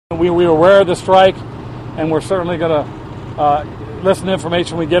we were aware of the strike, and we're certainly going to listen to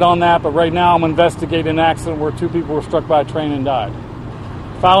information we get on that. But right now I'm investigating an accident where 2 people were struck by a train and died.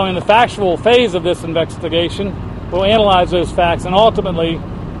 Following the factual phase of this investigation, we'll analyze those facts, and ultimately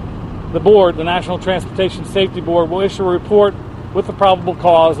the board, the National Transportation Safety Board, will issue a report with the probable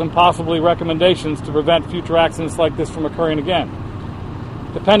cause and possibly recommendations to prevent future accidents like this from occurring again.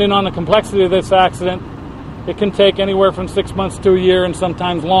 Depending on the complexity of this accident, it can take anywhere from 6 months to a year and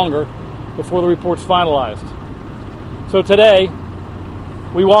sometimes longer before the report's finalized. So today,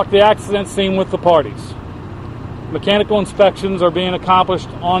 we walked the accident scene with the parties. Mechanical inspections are being accomplished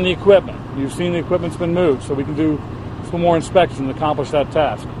on the equipment. You've seen the equipment's been moved, so we can do some more inspections to accomplish that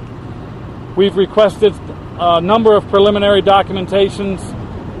task. We've requested a number of preliminary documentations,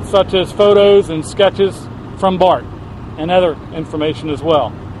 such as photos and sketches from BART and other information as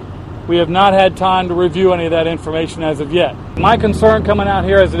well. We have not had time to review any of that information as of yet. My concern coming out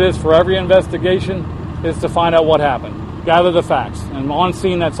here, as it is for every investigation, is to find out what happened. Gather the facts. And on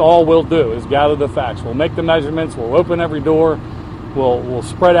scene, that's all we'll do, is gather the facts. We'll make the measurements, we'll open every door, we'll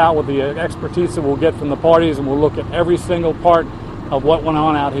spread out with the expertise that we'll get from the parties, and we'll look at every single part of what went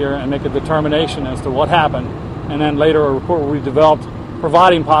on out here and make a determination as to what happened. And then later a report will be developed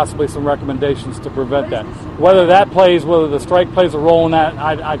providing possibly some recommendations to prevent that. Whether the strike plays a role in that,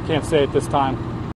 I can't say at this time.